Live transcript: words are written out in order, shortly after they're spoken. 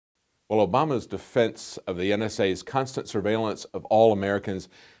Well, Obama's defense of the NSA's constant surveillance of all Americans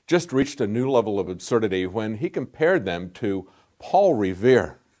just reached a new level of absurdity when he compared them to Paul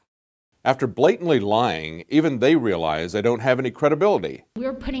Revere. After blatantly lying, even they realize they don't have any credibility.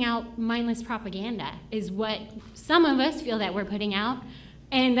 We're putting out mindless propaganda, is what some of us feel that we're putting out,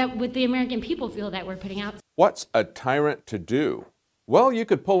 and that what the American people feel that we're putting out. What's a tyrant to do? Well, you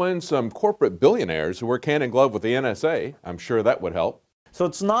could pull in some corporate billionaires who work hand in glove with the NSA. I'm sure that would help. So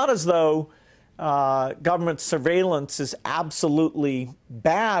it's not as though government surveillance is absolutely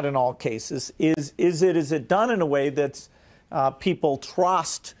bad in all cases. Is it done in a way that people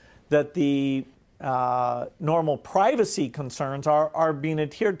trust that the normal privacy concerns are being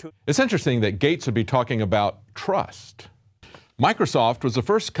adhered to? It's interesting that Gates would be talking about trust. Microsoft was the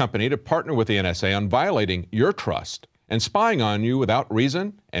first company to partner with the NSA on violating your trust and spying on you without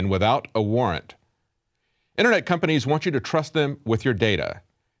reason and without a warrant. Internet companies want you to trust them with your data,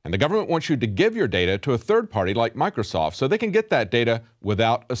 and the government wants you to give your data to a third party like Microsoft so they can get that data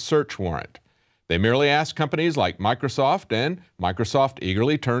without a search warrant. They merely ask companies like Microsoft, and Microsoft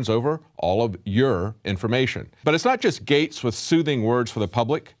eagerly turns over all of your information. But it's not just Gates with soothing words for the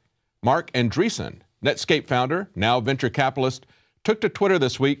public. Mark Andreessen, Netscape founder, now venture capitalist, took to Twitter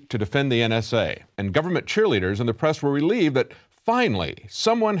this week to defend the NSA. And government cheerleaders in the press were relieved that finally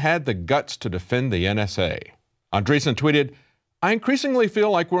someone had the guts to defend the NSA. Andreessen tweeted, "I increasingly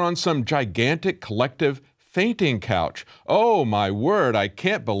feel like we're on some gigantic collective fainting couch. Oh my word, I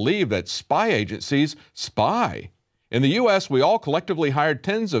can't believe that spy agencies spy. In the U.S., we all collectively hired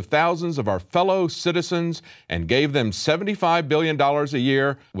tens of thousands of our fellow citizens and gave them $75 billion a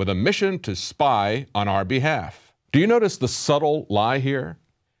year with a mission to spy on our behalf." Do you notice the subtle lie here?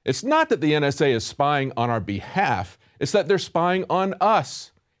 It's not that the NSA is spying on our behalf, it's that they're spying on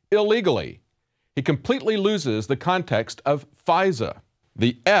us illegally. He completely loses the context of FISA.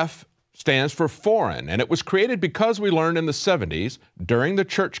 The F stands for foreign, and it was created because we learned in the 70s, during the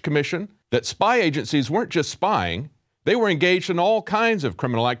Church Commission, that spy agencies weren't just spying, they were engaged in all kinds of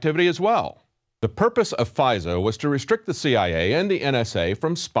criminal activity as well. The purpose of FISA was to restrict the CIA and the NSA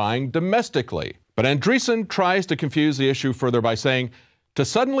from spying domestically. But Andreessen tries to confuse the issue further by saying, to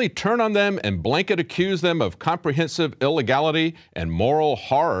suddenly turn on them and blanket accuse them of comprehensive illegality and moral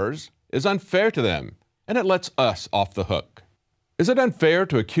horrors is unfair to them, and it lets us off the hook. Is it unfair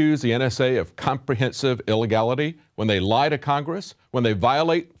to accuse the NSA of comprehensive illegality when they lie to Congress, when they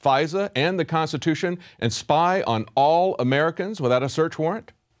violate FISA and the Constitution and spy on all Americans without a search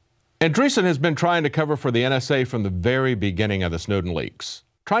warrant? Andreessen has been trying to cover for the NSA from the very beginning of the Snowden leaks,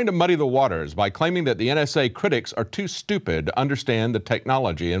 trying to muddy the waters by claiming that the NSA critics are too stupid to understand the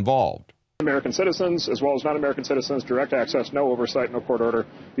technology involved. American citizens, as well as non-American citizens, direct access, no oversight, no court order,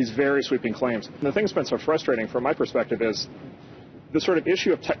 these very sweeping claims. And the thing that's been so frustrating from my perspective is the sort of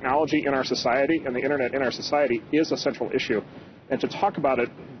issue of technology in our society and the internet in our society is a central issue. And to talk about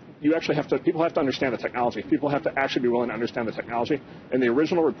it, people have to understand the technology. People have to actually be willing to understand the technology. And the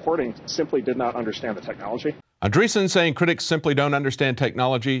original reporting simply did not understand the technology. Andreessen saying critics simply don't understand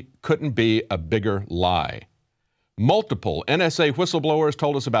technology couldn't be a bigger lie. Multiple NSA whistleblowers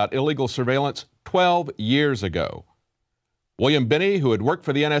told us about illegal surveillance 12 years ago. William Binney, who had worked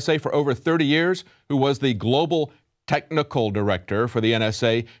for the NSA for over 30 years, who was the global technical director for the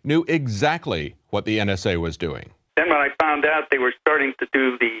NSA, knew exactly what the NSA was doing. Then when I found out they were starting to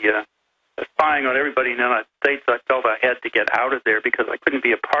do the spying on everybody in the United States, I felt I had to get out of there because I couldn't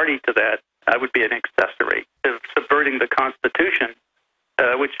be a party to that. I would be an accessory to subverting the Constitution,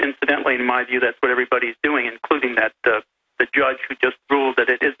 which incidentally, in my view, that's what everybody's doing, including that the judge who just ruled that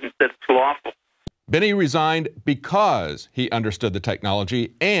it isn't, that it's lawful. Binney resigned because he understood the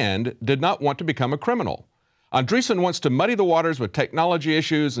technology and did not want to become a criminal. Andreessen wants to muddy the waters with technology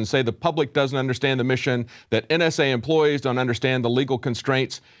issues and say the public doesn't understand the mission, that NSA employees don't understand the legal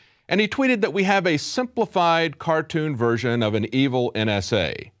constraints, and he tweeted that we have a simplified cartoon version of an evil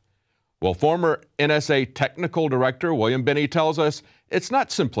NSA. Well, former NSA technical director William Binney tells us it's not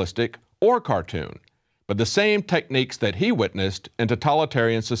simplistic or cartoon, but the same techniques that he witnessed in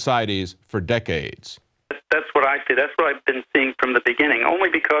totalitarian societies for decades. That's what I see. That's what I've been seeing from the beginning, only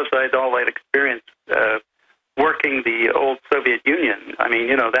because I had all that experience working the old Soviet Union. I mean,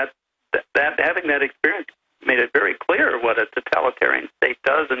 you know, having that experience made it very clear what a totalitarian state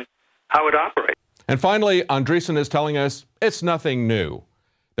does and how it operates. And finally, Andreessen is telling us it's nothing new,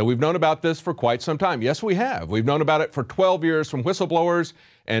 that we've known about this for quite some time. Yes, we have. We've known about it for 12 years from whistleblowers,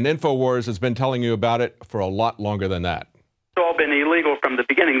 and InfoWars has been telling you about it for a lot longer than that. It's all been illegal from the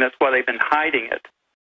beginning. That's why they've been hiding it.